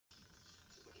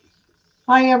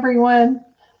Hi everyone.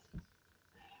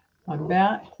 I'm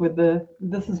back with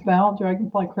this is Val,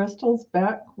 Dragonfly Crystals,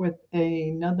 back with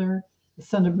another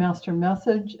Ascended Master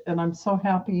message. And I'm so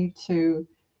happy to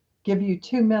give you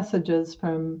two messages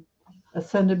from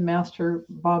Ascended Master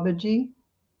Babaji,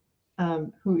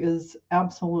 who is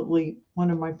absolutely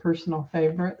one of my personal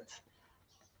favorites.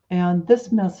 And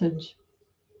this message,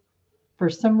 for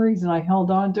some reason, I held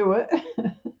on to it,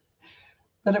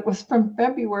 but it was from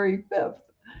February 5th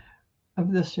of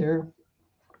this year.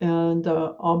 And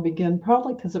I'll begin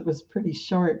probably because it was pretty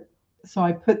short. So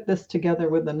I put this together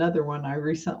with another one I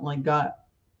recently got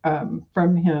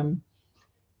from him.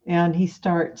 And he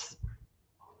starts,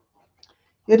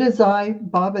 "It is I,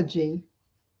 Babaji.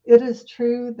 It is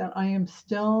true that I am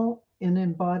still in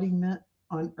embodiment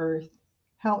on earth.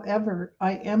 However,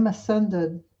 I am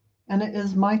ascended, and it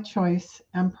is my choice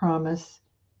and promise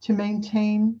to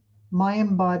maintain my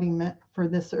embodiment for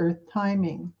this earth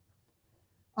timing.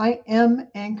 I am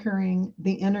anchoring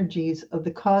the energies of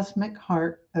the cosmic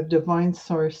heart of divine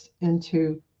source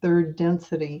into third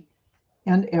density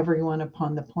and everyone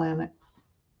upon the planet.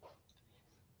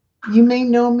 You may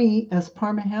know me as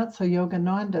Paramahansa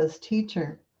Yogananda's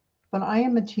teacher, but I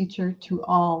am a teacher to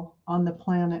all on the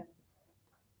planet,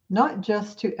 not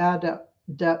just to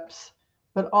adepts,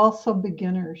 but also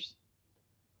beginners.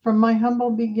 From my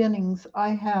humble beginnings,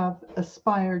 I have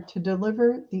aspired to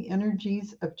deliver the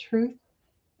energies of truth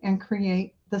and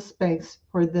create the space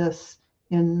for this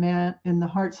in the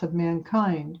hearts of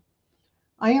mankind.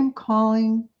 I am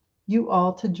calling you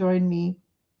all to join me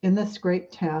in this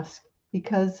great task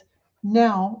because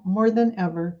now more than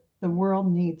ever the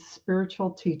world needs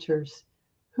spiritual teachers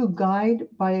who guide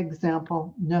by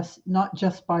example, not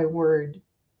just by word.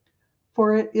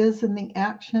 For it is in the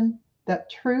action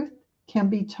that truth can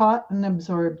be taught and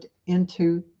absorbed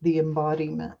into the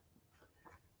embodiment.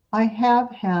 I have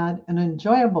had an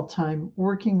enjoyable time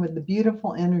working with the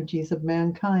beautiful energies of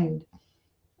mankind,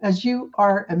 as you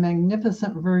are a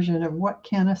magnificent version of what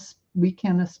we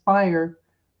can aspire,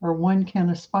 or one can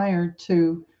aspire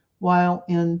to, while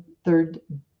in third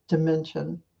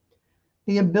dimension.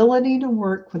 The ability to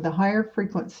work with the higher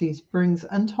frequencies brings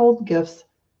untold gifts,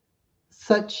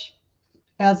 such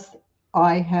as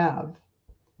I have.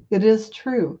 It is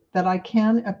true that I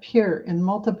can appear in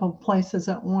multiple places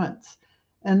at once,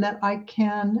 and that I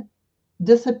can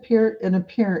disappear and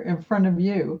appear in front of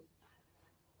you.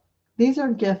 These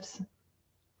are gifts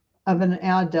of an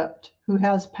adept who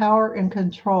has power and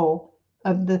control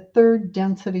of the third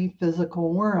density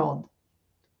physical world.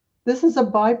 This is a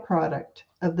byproduct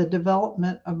of the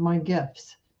development of my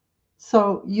gifts.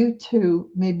 So you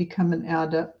too may become an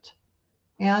adept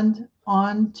and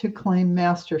on to claim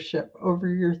mastership over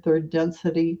your third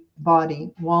density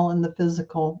body while in the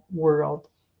physical world.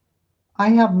 I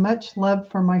have much love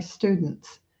for my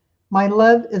students. My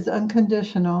love is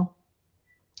unconditional,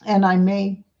 and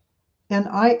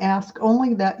I ask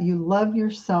only that you love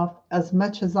yourself as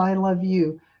much as I love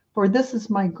you, for this is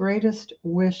my greatest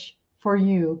wish for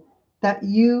you, that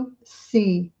you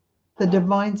see the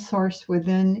divine source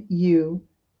within you,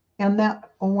 and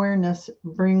that awareness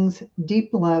brings deep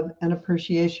love and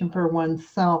appreciation for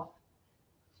oneself.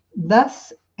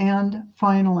 Thus, and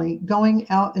finally, going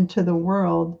out into the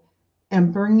world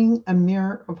and bringing a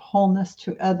mirror of wholeness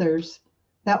to others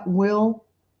that will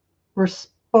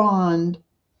respond,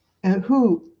 and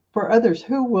who, for others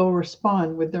who will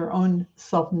respond with their own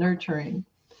self nurturing.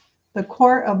 The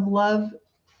core of love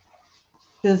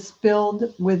is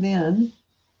filled within,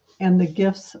 and the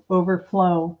gifts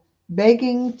overflow,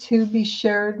 begging to be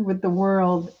shared with the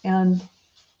world. And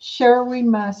share we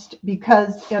must,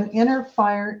 because an inner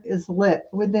fire is lit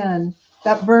within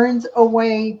that burns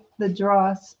away the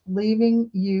dross, leaving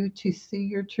you to see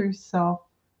your true self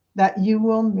that you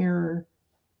will mirror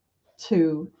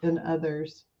to in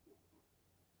others,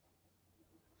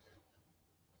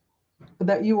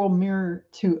 that you will mirror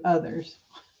to others.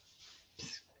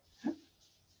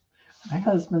 My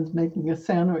husband's making a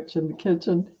sandwich in the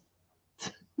kitchen,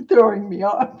 throwing me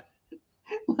off.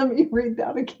 Let me read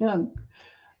that again.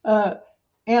 Uh,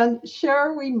 and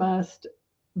share we must,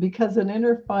 because an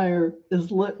inner fire is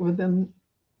lit within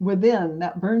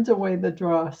that burns away the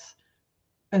dross.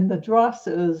 And the dross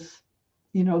is,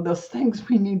 those things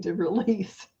we need to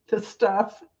release, the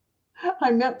stuff.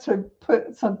 I meant to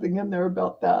put something in there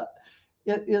about that.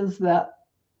 It is that,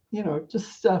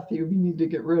 just stuff you need to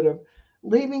get rid of,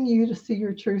 leaving you to see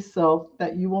your true self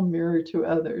that you will mirror to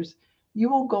others. You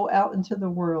will go out into the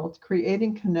world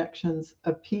creating connections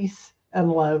of peace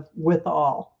and love with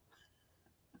all.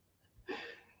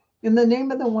 In the name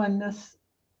of the oneness,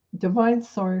 divine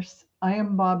source, I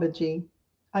am Babaji.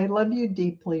 I love you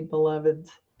deeply, beloveds.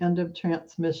 End of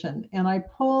transmission. And I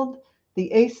pulled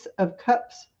the Ace of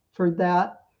Cups for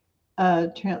that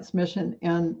transmission,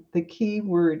 and the key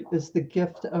word is the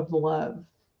gift of love.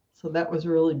 So that was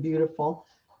really beautiful.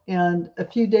 And a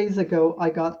few days ago, I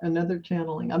got another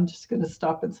channeling. I'm just going to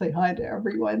stop and say hi to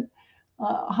everyone.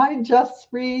 Hi,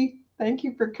 Justfree. Thank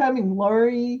you for coming,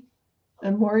 Lori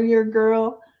and Warrior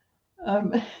Girl.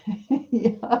 Um,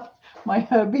 yeah, my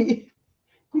hubby,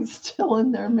 he's still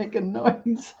in there making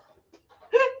noise.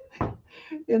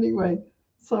 Anyway,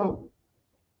 so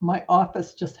my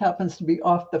office just happens to be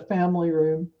off the family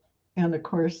room. And of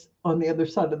course, on the other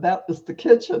side of that is the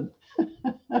kitchen.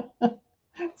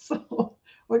 So,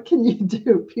 what can you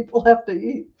do? People have to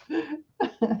eat.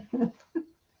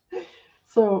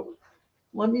 So,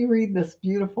 let me read this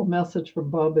beautiful message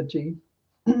from Babaji.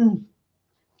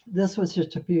 This was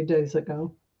just a few days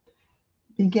ago.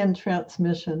 Begin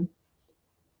transmission.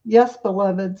 Yes,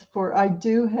 beloveds, for I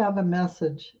do have a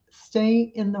message.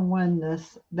 Stay in the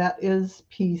oneness that is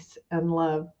peace and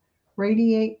love.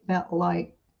 Radiate that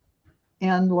light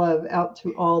and love out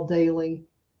to all daily.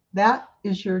 That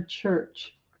is your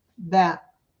church, that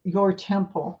your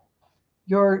temple,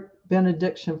 your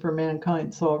benediction for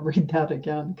mankind. So I'll read that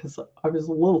again because I was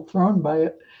a little thrown by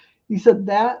it. He said,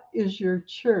 that is your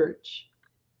church.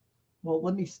 Well,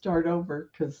 let me start over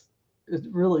because it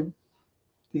really,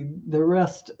 the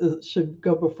rest should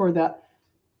go before that.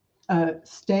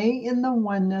 Stay in the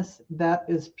oneness that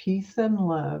is peace and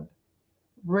love.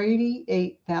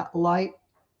 Radiate that light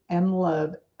and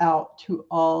love out to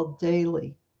all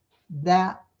daily.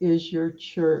 That is your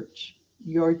church,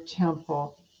 your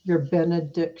temple, your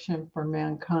benediction for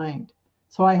mankind.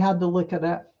 So I had to look it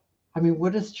up. I mean,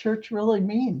 what does church really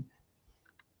mean?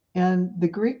 And the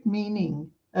Greek meaning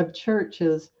of church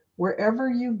is wherever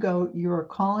you go, you are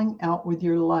calling out with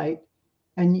your light,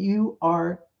 and you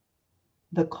are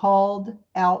the called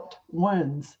out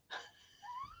ones.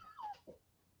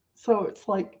 So it's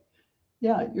like,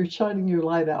 yeah, you're shining your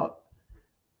light out.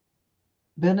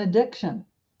 Benediction.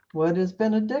 What does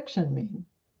benediction mean?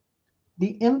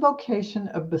 The invocation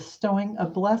of bestowing a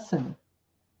blessing.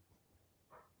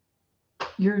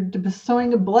 You're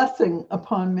bestowing a blessing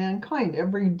upon mankind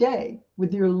every day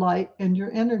with your light and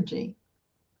your energy.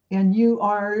 And you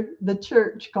are the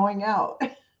church going out.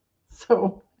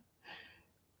 So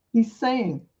he's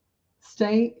saying,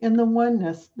 stay in the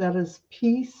oneness that is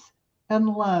peace and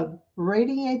love.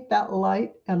 Radiate that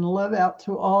light and love out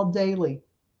to all daily.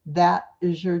 That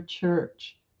is your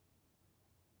church.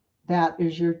 That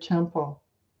is your temple,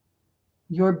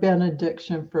 your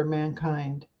benediction for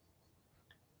mankind.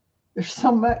 There's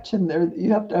so much in there that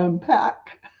you have to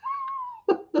unpack.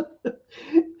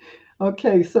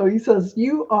 Okay, so he says,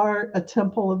 you are a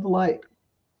temple of light.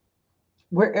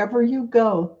 Wherever you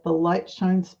go, the light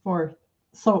shines forth.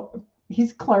 So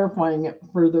he's clarifying it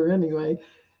further anyway.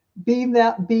 Be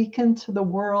that beacon to the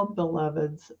world,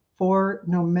 beloveds, for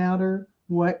no matter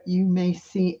what you may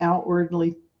see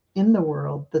outwardly in the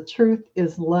world, the truth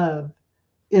is love,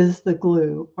 is the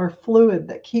glue or fluid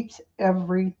that keeps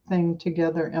everything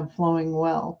together and flowing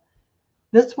well.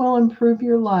 This will improve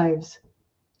your lives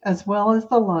as well as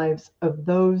the lives of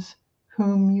those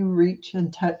whom you reach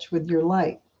and touch with your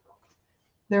light.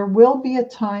 There will be a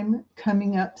time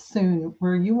coming up soon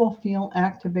where you will feel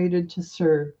activated to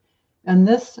serve. And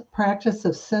this practice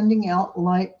of sending out the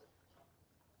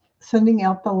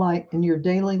light in your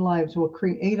daily lives will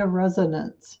create a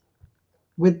resonance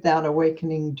with that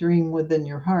awakening dream within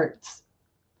your hearts.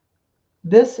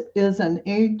 This is an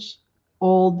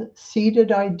age-old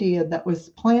seeded idea that was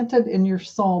planted in your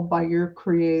soul by your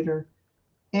Creator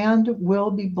and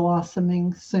will be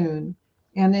blossoming soon.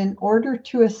 And in order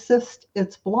to assist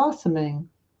its blossoming,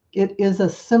 it is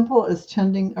as simple as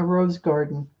tending a rose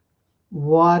garden.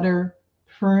 Water,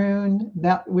 prune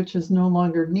that which is no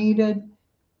longer needed,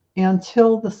 and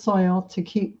till the soil to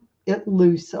keep it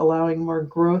loose, allowing more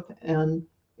growth and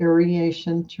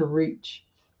aeration to reach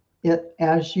it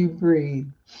as you breathe.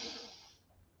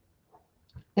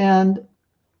 And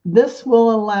this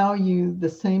will allow you the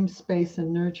same space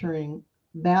and nurturing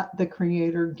that the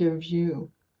Creator gives you.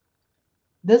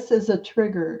 This is a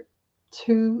trigger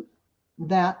to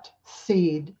that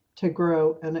seed to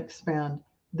grow and expand.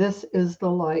 This is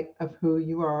the light of who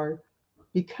you are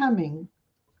becoming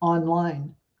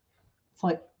online. It's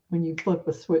like when you flip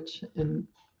a switch, and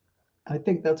I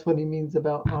think that's what he means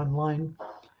about online.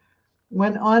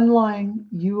 When online,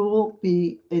 you will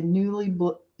be in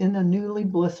a newly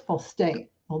blissful state.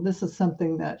 Well, this is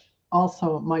something that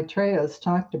also Maitreya has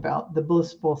talked about, the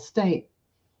blissful state.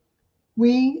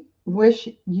 We wish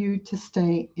you to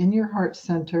stay in your heart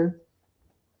center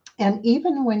And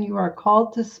even when you are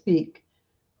called to speak,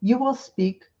 you will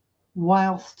speak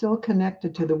while still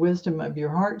connected to the wisdom of your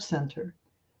heart center.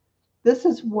 This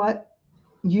is what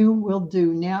you will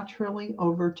do naturally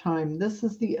over time. This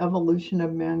is the evolution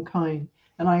of mankind.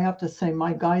 And I have to say,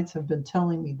 my guides have been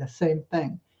telling me the same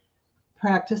thing.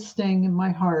 Practice staying in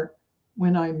my heart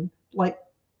when I'm like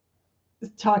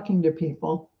talking to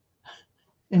people.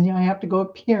 And I have to go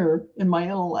up here in my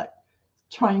intellect,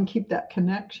 try and keep that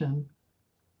connection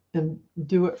and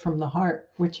do it from the heart,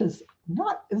 which is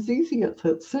not as easy as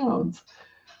it sounds.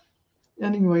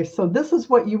 Anyway, so this is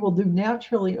what you will do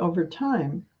naturally over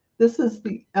time. This is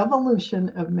the evolution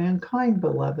of mankind,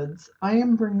 beloveds. I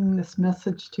am bringing this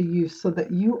message to you so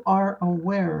that you are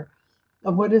aware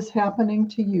of what is happening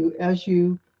to you as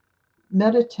you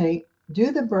meditate,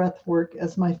 do the breath work,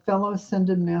 as my fellow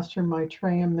Ascended Master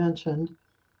Maitreya mentioned.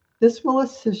 This will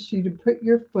assist you to put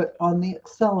your foot on the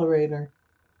accelerator.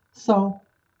 So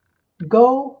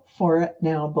go for it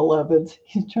now, beloveds.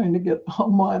 He's trying to get all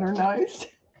modernized.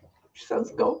 He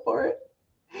says, go for it.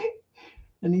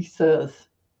 And he says,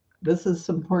 this is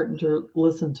important to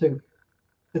listen to.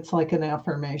 It's like an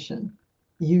affirmation,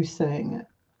 you saying it.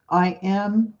 I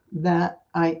am that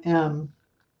I am.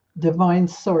 Divine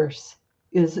source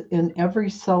is in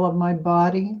every cell of my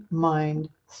body, mind,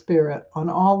 spirit, on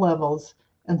all levels,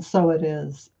 and so it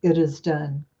is. It is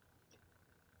done.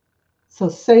 So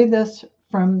say this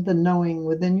from the knowing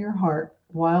within your heart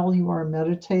while you are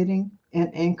meditating and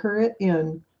anchor it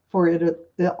in, for it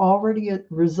already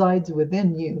resides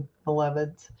within you,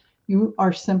 beloveds. You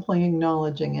are simply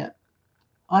acknowledging it.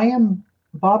 I am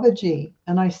Babaji,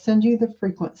 and I send you the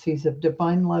frequencies of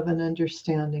divine love and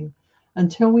understanding.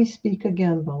 Until we speak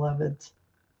again, beloveds,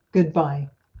 goodbye.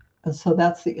 And so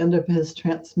that's the end of his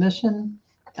transmission.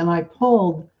 And I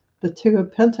pulled the Two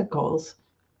of Pentacles.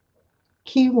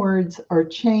 Keywords are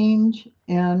change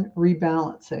and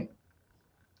rebalancing.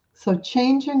 So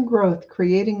change and growth,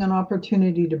 creating an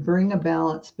opportunity to bring a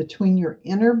balance between your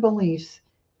inner beliefs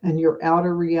and your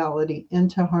outer reality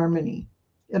into harmony.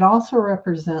 It also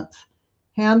represents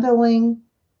handling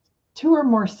two or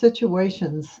more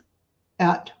situations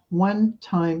at one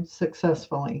time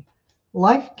successfully.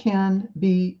 Life can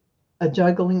be a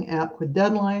juggling act with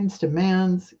deadlines,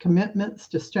 demands, commitments,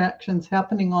 distractions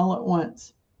happening all at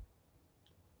once.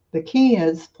 The key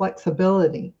is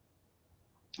flexibility,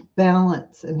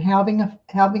 balance, and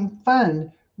having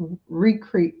fun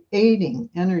recreating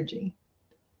energy.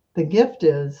 The gift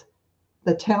is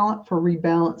the talent for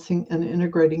rebalancing and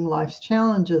integrating life's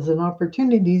challenges and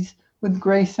opportunities with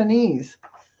grace and ease.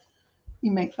 They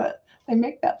make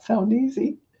that sound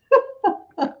easy.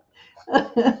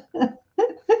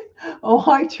 Oh,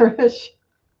 hi, Trish.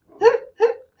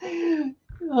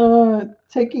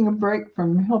 Taking a break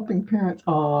from helping parents.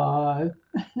 Well,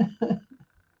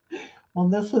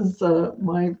 this is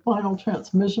my final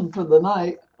transmission for the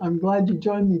night. I'm glad you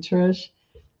joined me, Trish.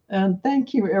 And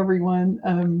thank you,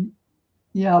 everyone.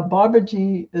 Yeah,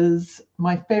 Babaji is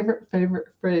my favorite,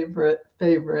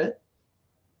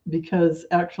 because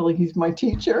actually he's my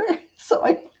teacher. So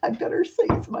I better say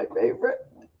he's my favorite.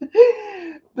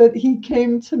 But he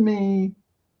came to me,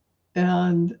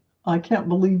 and I can't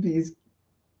believe he's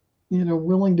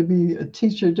willing to be a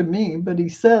teacher to me, but he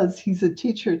says he's a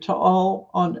teacher to all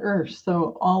on earth.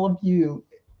 So all of you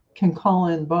can call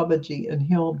in Babaji and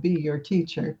he'll be your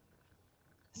teacher.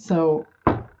 So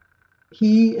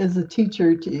he is a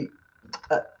teacher to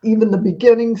even the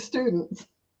beginning students.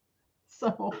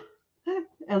 So,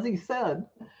 as he said,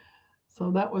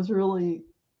 so that was really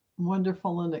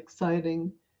wonderful and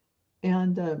exciting.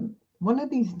 And one of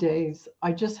these days,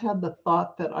 I just had the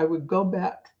thought that I would go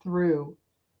back through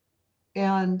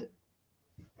and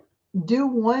do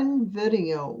one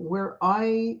video where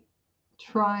I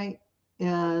try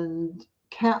and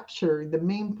capture the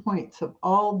main points of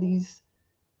all these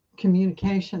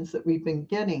communications that we've been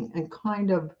getting and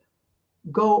kind of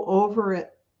go over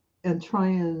it and try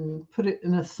and put it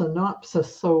in a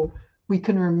synopsis so we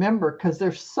can remember, because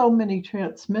there's so many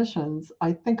transmissions.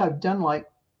 I think I've done like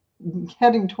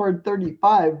heading toward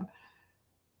 35,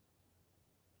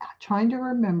 trying to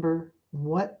remember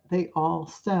what they all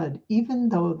said, even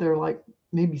though they're like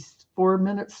maybe 4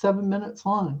 minutes, 7 minutes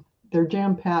long. They're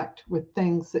jam-packed with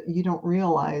things that you don't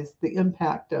realize the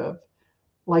impact of,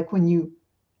 like when you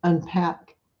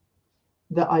unpack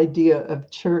the idea of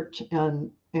church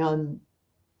and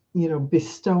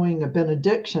bestowing a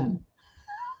benediction.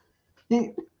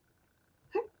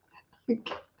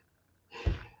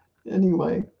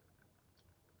 Anyway,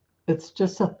 it's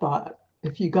just a thought.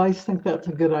 If you guys think that's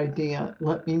a good idea,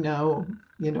 let me know,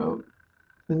 in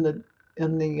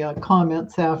the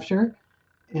comments after.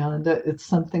 And it's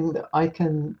something that I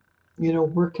can,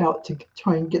 work out to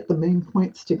try and get the main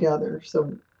points together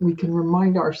so we can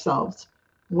remind ourselves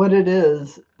what it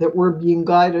is that we're being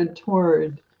guided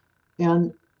toward.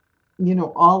 And,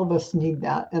 all of us need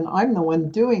that. And I'm the one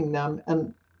doing them.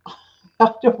 And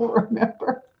I don't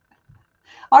remember.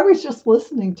 I was just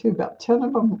listening to about 10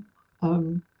 of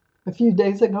them a few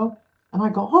days ago. And I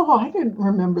go, oh, I didn't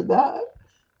remember that.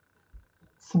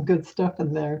 Some good stuff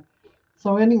in there.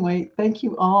 So, anyway, thank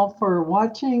you all for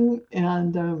watching.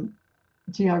 And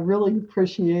gee, I really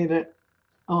appreciate it.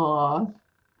 Aw,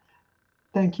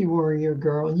 thank you, Warrior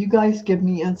Girl. You guys give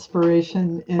me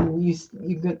inspiration, and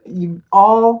you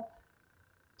all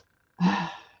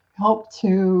help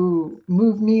to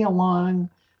move me along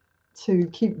to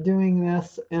keep doing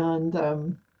this.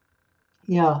 And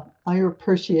yeah, I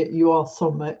appreciate you all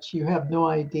so much. You have no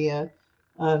idea.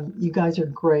 You guys are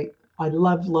great. I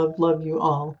love, love, love you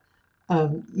all.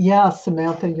 Yeah,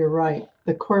 Samantha, you're right.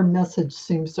 The core message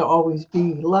seems to always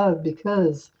be love,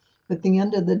 because at the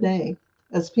end of the day,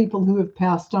 as people who have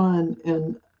passed on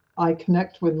and I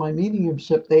connect with my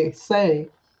mediumship, they say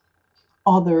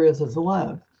all there is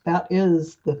love. That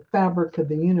is the fabric of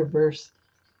the universe.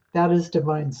 That is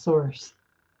divine source.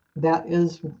 That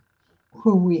is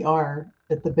who we are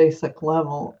at the basic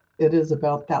level. It is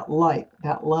about that light,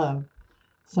 that love.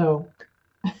 So,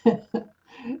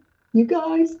 you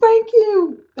guys, thank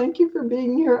you. Thank you for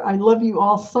being here. I love you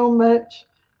all so much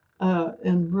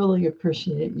and really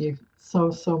appreciate you so,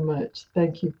 so much.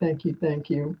 Thank you, thank you, thank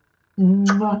you.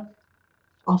 Mwah.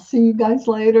 I'll see you guys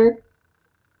later.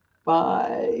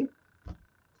 Bye.